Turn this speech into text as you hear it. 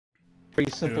Very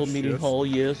simple meeting hall.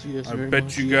 Yes. I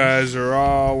bet you guys are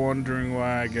all wondering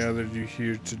why I gathered you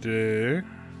here today.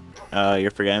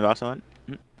 You're forgetting about someone?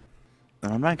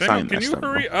 I'm not Daniel, can you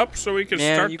hurry up so we can start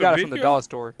the video? You got it from the dollar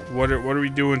store. What are we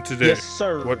doing today? Yes,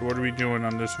 sir. What are we doing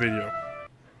on this video?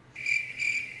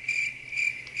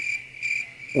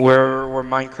 We're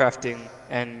Minecrafting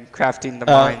and crafting the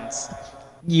mines.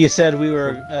 You said we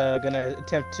were gonna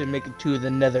attempt to make it to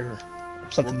the Nether.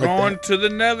 Something We're going to the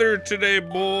Nether today,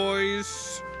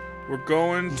 boys. We're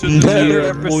going to the Nether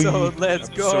episode. Let's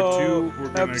go. Episode 2. We're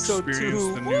gonna Episode experience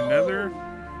 2. the new Nether,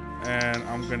 and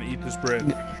I'm gonna eat this bread.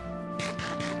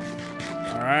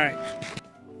 All right.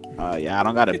 Yeah, I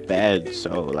don't got a bed,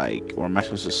 so like, where am I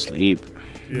supposed to sleep?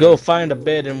 Yeah. Go find a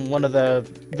bed in one of the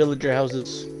villager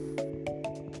houses.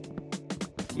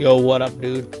 Yo, what up,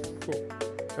 dude? Cool.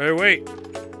 Hey, wait.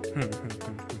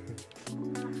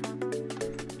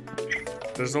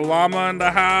 There's a llama in the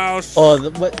house. Oh,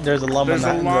 what? There's a llama. There's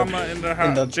a llama in the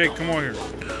house. Jake, come on here.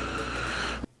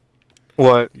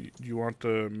 What? You want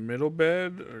the middle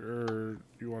bed, or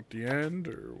you want the end,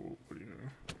 or what do you know?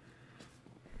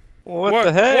 What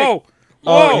the heck? Whoa!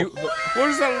 Whoa! What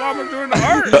is that llama doing to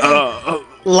art?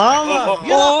 Llama!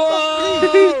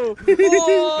 Whoa!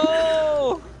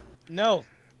 Whoa! No.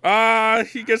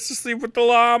 He gets to sleep with the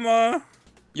llama.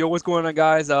 Yo, what's going on,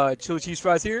 guys?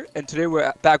 Chilicheesefrys here, and today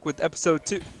we're back with episode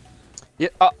 2. Yeah.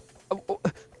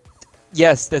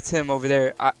 Yes, that's him over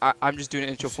there. I'm just doing an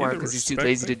intro for him because he's too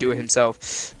lazy to do it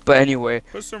himself. But anyway,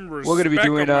 Put some respect we're gonna be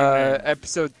doing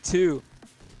episode 2.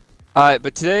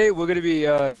 But today we're gonna be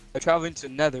traveling to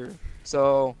Nether.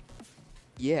 So,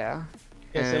 yeah.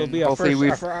 Yes, it'll be our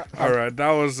first. All right,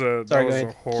 that was a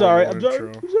horrible Sorry,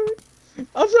 intro.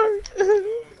 I'm sorry.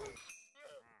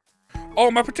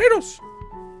 Oh, my potatoes!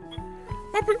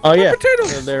 My yeah,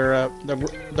 potatoes!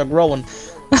 they're growing.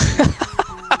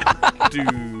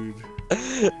 Dude.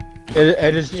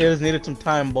 It just needed some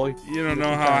time, boy. You don't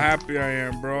know how happy I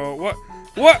am, bro.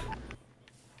 What?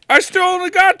 I still only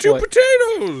got 2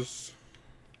 potatoes!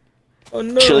 Oh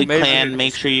no! Chili Clan,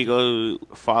 make sure you go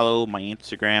follow my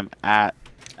Instagram at.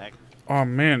 Oh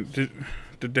man, did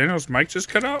Daniel's mic just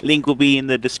cut out? Link will be in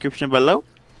the description below.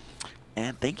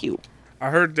 And thank you. I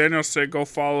heard Daniel say go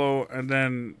follow, and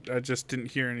then I just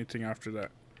didn't hear anything after that.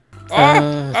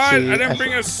 I didn't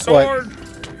bring a sword!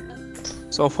 What?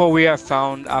 So far we have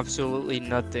found absolutely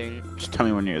nothing. Just tell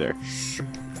me when you're there.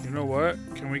 You know what?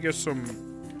 Can we get some...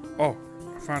 Oh,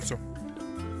 I found some.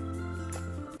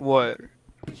 What?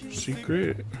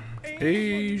 Secret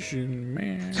Asian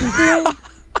man.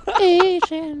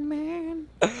 Asian man.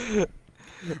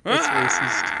 That's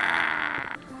racist.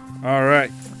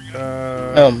 Alright.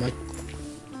 Oh my.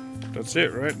 That's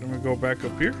it, right? Then we go back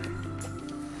up here.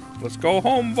 Let's go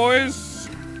home, boys.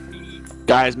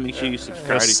 Guys, make sure you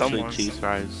subscribe to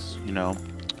Chilicheesefrys. You know,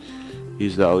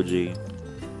 he's the OG.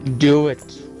 Do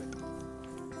it.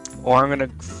 Or I'm gonna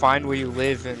find where you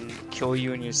live and kill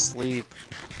you in your sleep.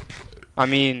 I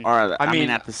mean,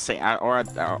 at the same,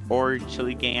 or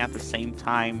Chili Gang at the same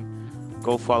time.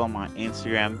 Go follow my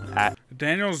Instagram at.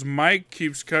 Daniel's mic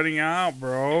keeps cutting out,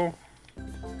 bro.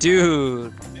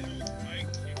 Dude.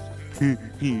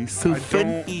 He's so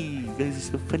funny. Guys,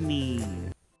 he's so funny.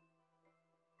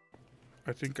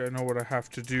 I think I know what I have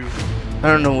to do. I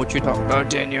don't know what you're talking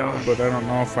about, Daniel. But I don't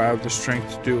know if I have the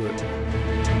strength to do it.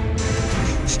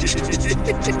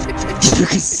 You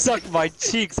can suck my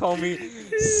cheeks, homie.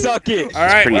 Suck it.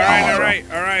 Alright.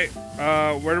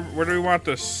 Where do we want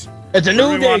this? It's a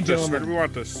new day, gentlemen. Where do we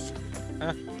want this?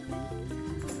 Huh?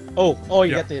 Oh,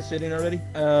 you got this sitting already?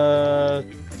 How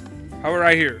about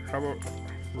right here? How about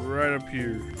right up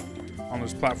here on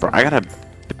this platform? Bro,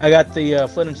 I got the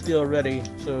flint and steel ready,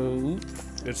 so...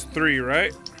 It's 3,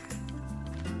 right?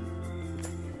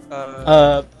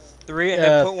 3, and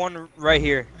then put one right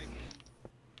here.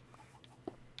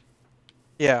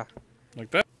 Yeah.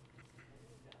 Like that?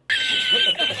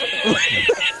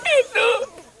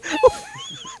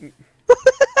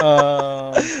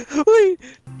 Wait.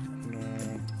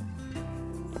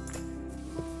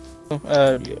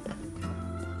 Yeah.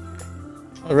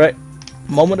 Alright.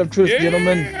 Moment of truth,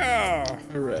 gentlemen.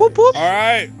 Alright. Whoop, whoop.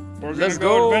 Alright. We're gonna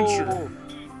go adventure.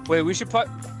 Wait, we should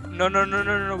probably... No.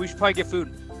 We should probably get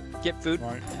food. Get food.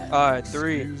 Right.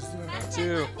 3,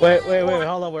 2... Wait,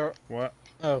 hold on. What?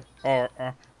 Oh. Are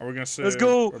we gonna say... Let's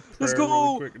go. Let's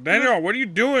go. Really quick? Daniel, what are you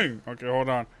doing? Okay, hold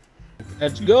on.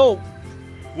 Let's go.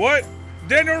 What?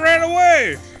 Daniel ran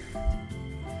away!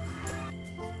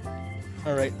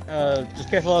 Alright, just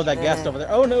careful of that gas over there.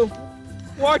 Oh no!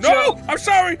 Watch out! out! I'm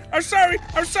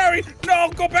sorry! No,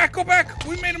 go back!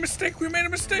 We made a mistake!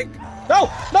 No!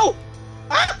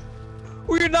 Ah!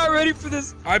 We're not ready for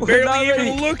this. I We're not barely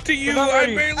even ready. looked at you. We're not I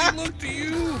ready. barely looked at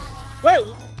you. Wait,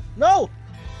 no!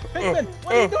 Pigman,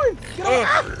 what are you doing? Get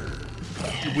over!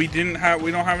 We don't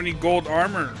have any gold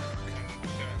armor.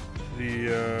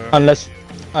 Unless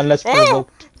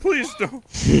provoked. Please don't.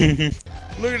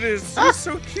 Look at this. It's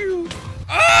so cute.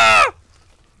 Ah!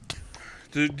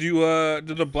 Do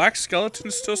the black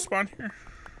skeletons still spawn here?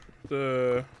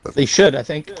 They should, I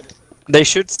think. They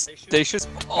should.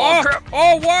 Oh, crap.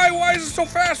 Oh, why is it so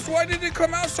fast? Why did it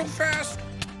come out so fast?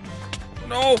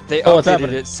 No. They Oh, what's updated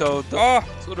happening? it so the Oh,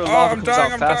 lava I'm comes dying,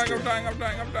 out I'm faster. dying.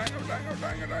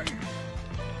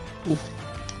 Oof.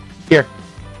 Here.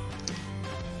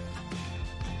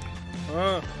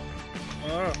 Ah!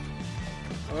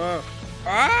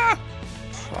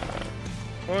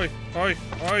 Oi.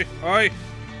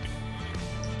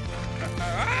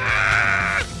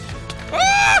 Ah!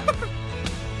 Ah!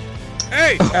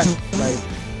 Hey! Right.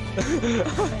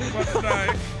 I'm about to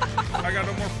die. I got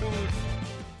no more food.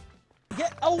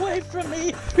 Get away from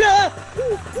me!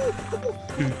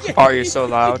 Oh, you're so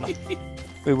loud. Wait,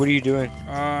 what are you doing?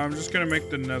 I'm just gonna make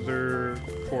the Nether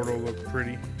portal look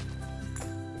pretty.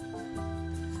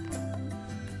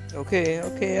 Okay,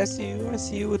 I see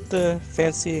you with the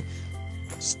fancy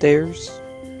stairs.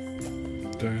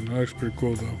 Dang, that looks pretty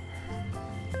cool though.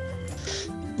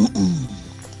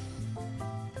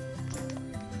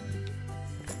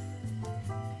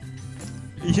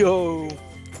 Yo.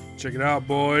 Check it out,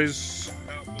 boys.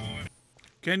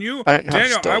 Can you? I didn't have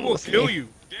Daniel, I stone will with kill me. you.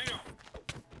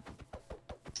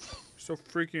 So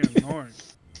freaking annoying.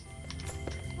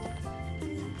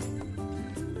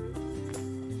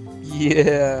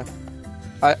 Yeah.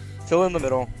 I fill in the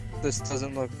middle. This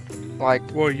doesn't look like.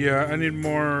 Well, yeah, I need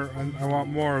more. I want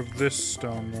more of this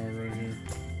stone though, right here.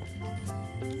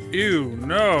 Ew,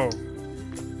 no.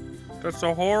 That's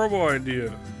a horrible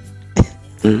idea.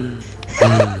 Get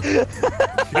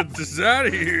this out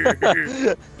of here.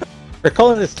 We're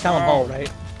calling this town hall,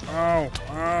 right?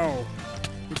 Ow.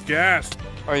 With gas.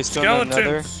 Are you still in the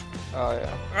Nether? Skeletons. Oh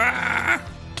yeah. Ah!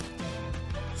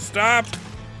 Stop.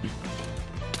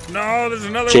 No, there's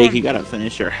another Jake, one. you gotta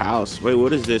finish your house. Wait,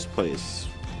 what is this place?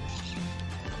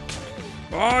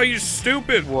 Oh, you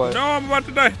stupid. What? No, I'm about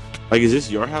to die. Like, is this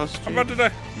your house, Jake? I'm about to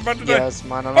die. Yeah, it's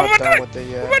mine. I'm I'm not about to done die. with it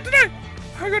I'm yet. about to die.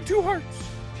 I got 2 hearts.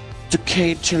 It's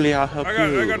okay, Chili, I'll help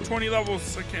you. I got 20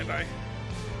 levels. I can't die.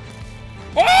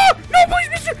 Oh! No, please,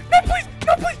 mister! No, please!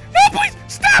 No, please! No, please!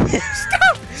 Stop!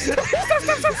 Stop! Stop!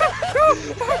 No!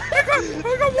 Oh, I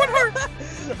got 1 heart!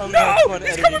 I'm No! not fun He's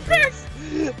editing coming back! this.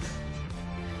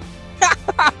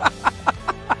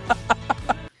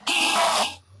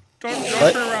 Don't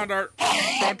What? turn around, Art.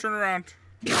 Don't turn around.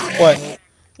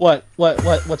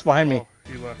 What's behind me? Oh,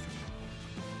 he left.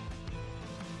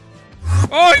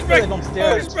 Oh, he's As long as back! they don't stare Oh,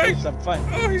 at he's its back! face, I'm fine.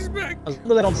 Oh, he's back! As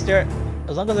long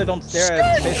as they don't stare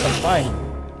at its face, I'm fine.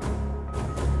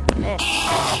 Oh.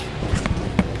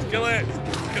 Kill it!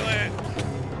 Kill it!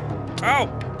 Ow!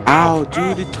 Ow,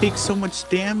 dude, it takes so much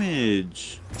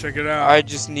damage. Check it out. I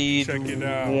just need Check it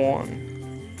out. 1.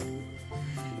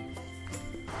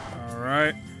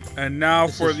 Alright. And now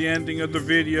for the ending of the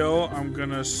video, I'm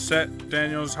gonna set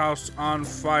Daniel's house on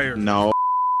fire. No.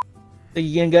 Thank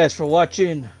you again, guys, for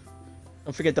watching.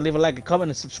 Don't forget to leave a like, a comment,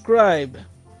 and subscribe.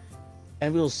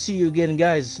 And we'll see you again,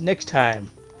 guys, next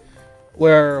time,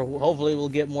 where hopefully we'll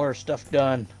get more stuff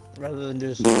done rather than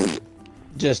just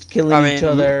killing each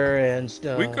other and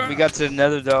stuff. We got to the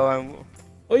Nether though, and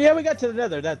Oh yeah, we got to the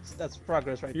Nether. That's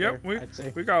progress right Yep, there. I'd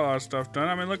say. we got a lot of stuff done.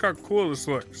 I mean, look how cool this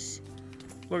looks.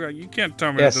 Look, you can't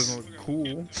tell me Yes. it doesn't look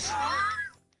cool.